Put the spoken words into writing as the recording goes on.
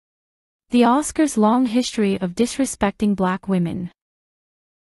The Oscars' long history of disrespecting black women.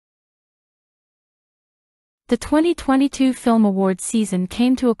 The 2022 Film Awards season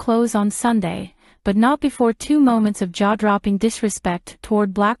came to a close on Sunday, but not before two moments of jaw-dropping disrespect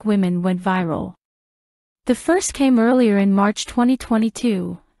toward black women went viral. The first came earlier in March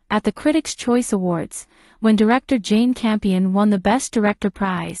 2022, at the Critics' Choice Awards, when director Jane Campion won the Best Director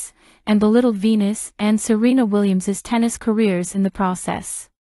prize, and belittled Venus and Serena Williams' tennis careers in the process.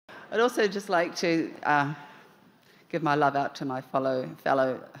 I'd also just like to give my love out to my fellow,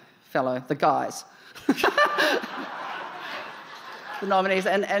 the guys. The nominees,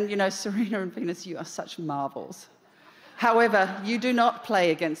 and you know, Serena and Venus, you are such marvels. However, you do not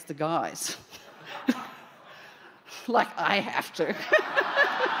play against the guys. Like I have to.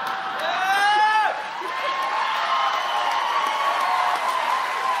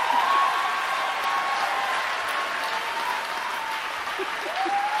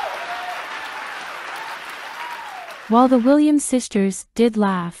 While the Williams sisters did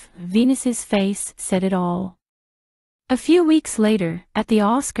laugh, Venus's face said it all. A few weeks later, at the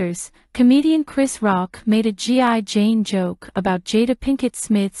Oscars, comedian Chris Rock made a G.I. Jane joke about Jada Pinkett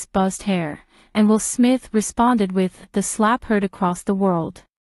Smith's buzzed hair, and Will Smith responded with the slap heard across the world.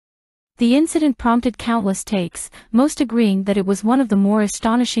 The incident prompted countless takes, most agreeing that it was one of the more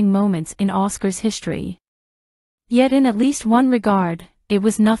astonishing moments in Oscars history. Yet in at least one regard, it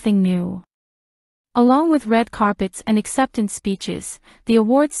was nothing new. Along with red carpets and acceptance speeches, the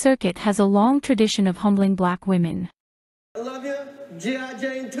awards circuit has a long tradition of humbling black women. I love you, G.I.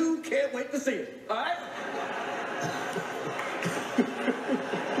 Jane 2, can't wait to see it, all right?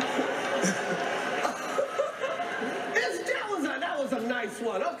 that was a nice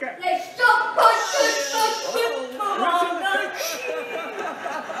one, okay. Let's stop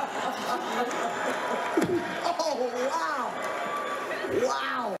Oh, wow.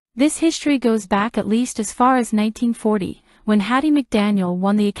 Wow. This history goes back at least as far as 1940, when Hattie McDaniel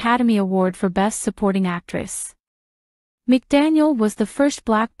won the Academy Award for Best Supporting Actress. McDaniel was the first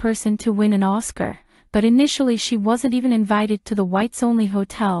black person to win an Oscar, but initially she wasn't even invited to the whites-only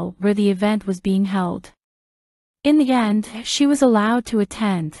hotel where the event was being held. In the end, she was allowed to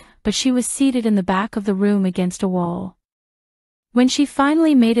attend, but she was seated in the back of the room against a wall. When she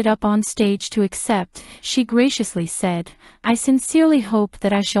finally made it up on stage to accept, she graciously said, "I sincerely hope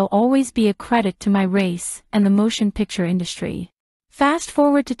that I shall always be a credit to my race and the motion picture industry." Fast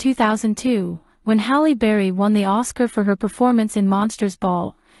forward to 2002, when Halle Berry won the Oscar for her performance in Monsters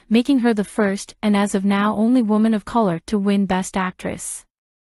Ball, making her the first and as of now only woman of color to win Best Actress.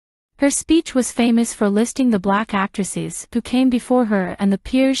 Her speech was famous for listing the black actresses who came before her and the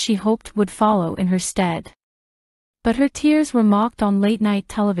peers she hoped would follow in her stead. But her tears were mocked on late-night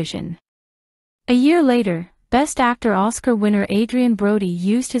television. A year later, Best Actor Oscar winner Adrien Brody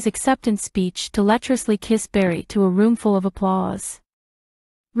used his acceptance speech to lecherously kiss Berry to a room full of applause.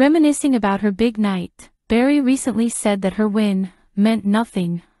 Reminiscing about her big night, Berry recently said that her win meant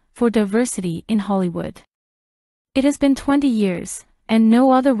nothing for diversity in Hollywood. It has been 20 years, and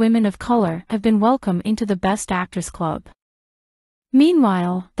no other women of color have been welcomed into the Best Actress Club.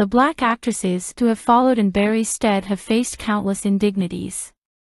 Meanwhile, the black actresses who have followed in Berry's stead have faced countless indignities.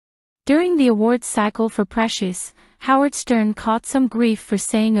 During the awards cycle for Precious, Howard Stern caught some grief for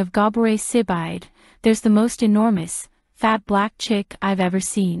saying of Gabourey Sidibe, "There's the most enormous, fat black chick I've ever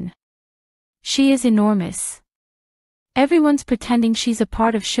seen. She is enormous. Everyone's pretending she's a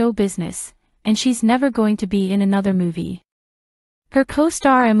part of show business, and she's never going to be in another movie." Her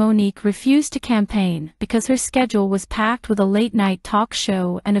co-star Monique refused to campaign because her schedule was packed with a late-night talk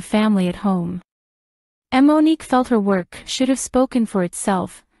show and a family at home. Monique felt her work should have spoken for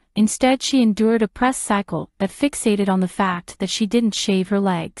itself. Instead, she endured a press cycle that fixated on the fact that she didn't shave her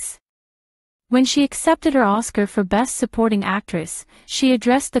legs. When she accepted her Oscar for Best Supporting Actress, she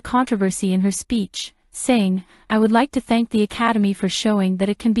addressed the controversy in her speech, saying, "I would like to thank the Academy for showing that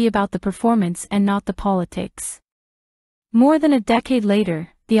it can be about the performance and not the politics." More than a decade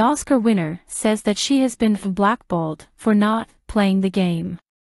later, the Oscar winner says that she has been blackballed for not playing the game.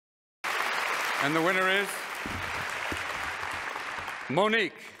 And the winner is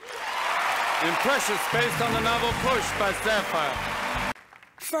Monique, in Precious, based on the novel Push by Sapphire.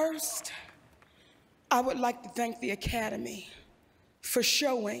 First, I would like to thank the Academy for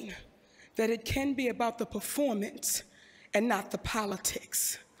showing that it can be about the performance and not the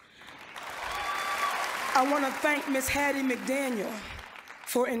politics. I want to thank Miss Hattie McDaniel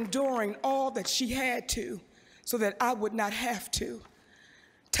for enduring all that she had to so that I would not have to.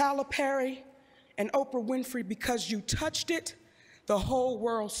 Tyler Perry and Oprah Winfrey, because you touched it, the whole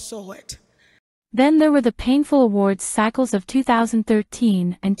world saw it. Then there were the painful awards cycles of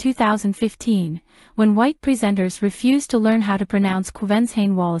 2013 and 2015, when white presenters refused to learn how to pronounce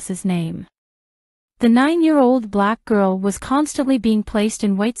Quvenzhané Wallace's name. The 9-year-old black girl was constantly being placed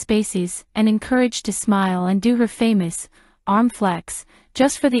in white spaces and encouraged to smile and do her famous arm flex,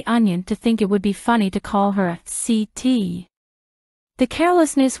 just for the Onion to think it would be funny to call her a CT. The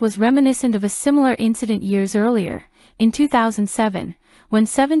carelessness was reminiscent of a similar incident years earlier, in 2007, when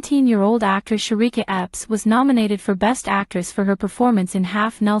 17-year-old actress Sharika Epps was nominated for Best Actress for her performance in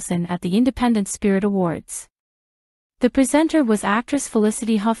Half Nelson at the Independent Spirit Awards. The presenter was actress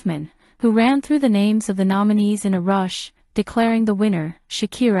Felicity Huffman, who ran through the names of the nominees in a rush, declaring the winner,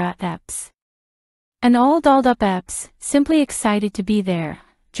 Shakira Epps. An all-dolled-up Epps, simply excited to be there,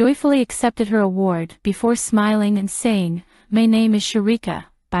 joyfully accepted her award before smiling and saying, "My name is Sharika,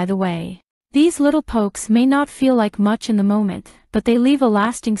 by the way." These little pokes may not feel like much in the moment, but they leave a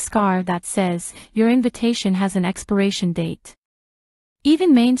lasting scar that says, your invitation has an expiration date.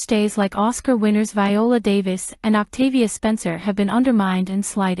 Even mainstays like Oscar winners Viola Davis and Octavia Spencer have been undermined and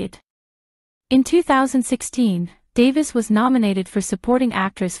slighted. In 2016, Davis was nominated for Supporting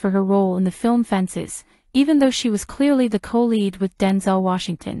Actress for her role in the film Fences, even though she was clearly the co-lead with Denzel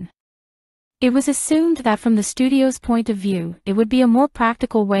Washington. It was assumed that from the studio's point of view, it would be a more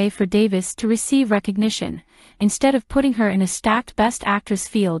practical way for Davis to receive recognition, instead of putting her in a stacked Best Actress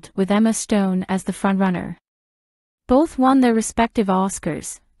field with Emma Stone as the frontrunner. Both won their respective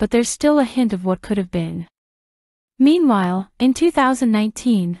Oscars, but there's still a hint of what could have been. Meanwhile, in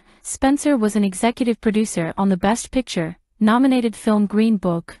 2019, Spencer was an executive producer on the Best Picture nominated film Green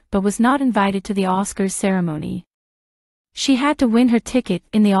Book, but was not invited to the Oscars ceremony. She had to win her ticket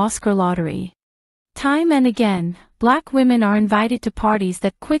in the Oscar lottery. Time and again, black women are invited to parties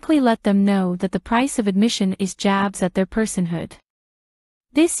that quickly let them know that the price of admission is jabs at their personhood.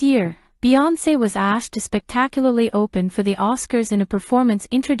 This year, Beyoncé was asked to spectacularly open for the Oscars in a performance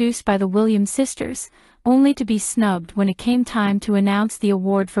introduced by the Williams sisters, only to be snubbed when it came time to announce the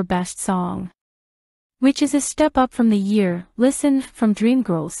award for Best Song. Which is a step up from the year Listen from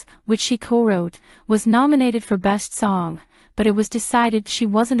Dreamgirls, which she co-wrote, was nominated for Best Song, but it was decided she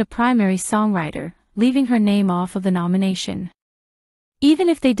wasn't a primary songwriter, leaving her name off of the nomination. Even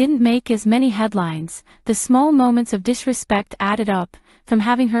if they didn't make as many headlines, the small moments of disrespect added up, from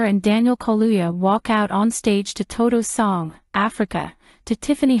having her and Daniel Kaluuya walk out on stage to Toto's song, Africa, to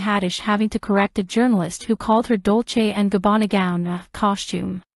Tiffany Haddish having to correct a journalist who called her Dolce & Gabbana gown a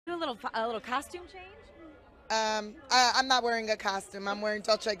costume. Do a little costume change? I'm not wearing a costume. I'm wearing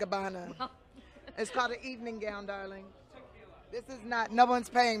Dolce & Gabbana. It's called an evening gown, darling. This is not, no one's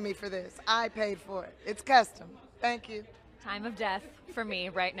paying me for this. I paid for it. It's custom. Thank you. Time of death for me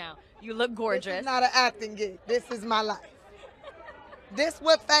right now. You look gorgeous. This is not an acting gig. This is my life. This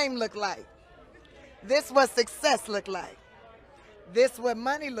what fame look like. This what success look like. This what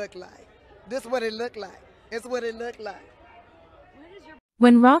money look like. This what it look like. It's what it look like.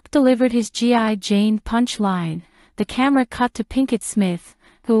 When Rock delivered his G.I. Jane punchline, the camera cut to Pinkett Smith,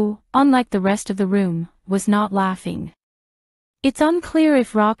 who, unlike the rest of the room, was not laughing. It's unclear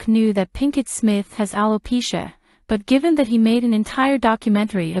if Rock knew that Pinkett Smith has alopecia, but given that he made an entire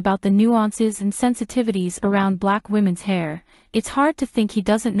documentary about the nuances and sensitivities around black women's hair, it's hard to think he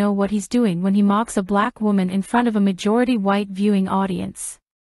doesn't know what he's doing when he mocks a black woman in front of a majority white viewing audience.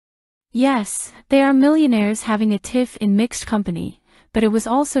 Yes, they are millionaires having a tiff in mixed company, but it was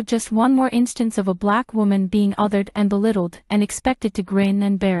also just one more instance of a black woman being othered and belittled and expected to grin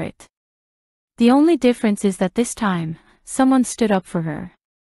and bear it. The only difference is that this time, someone stood up for her.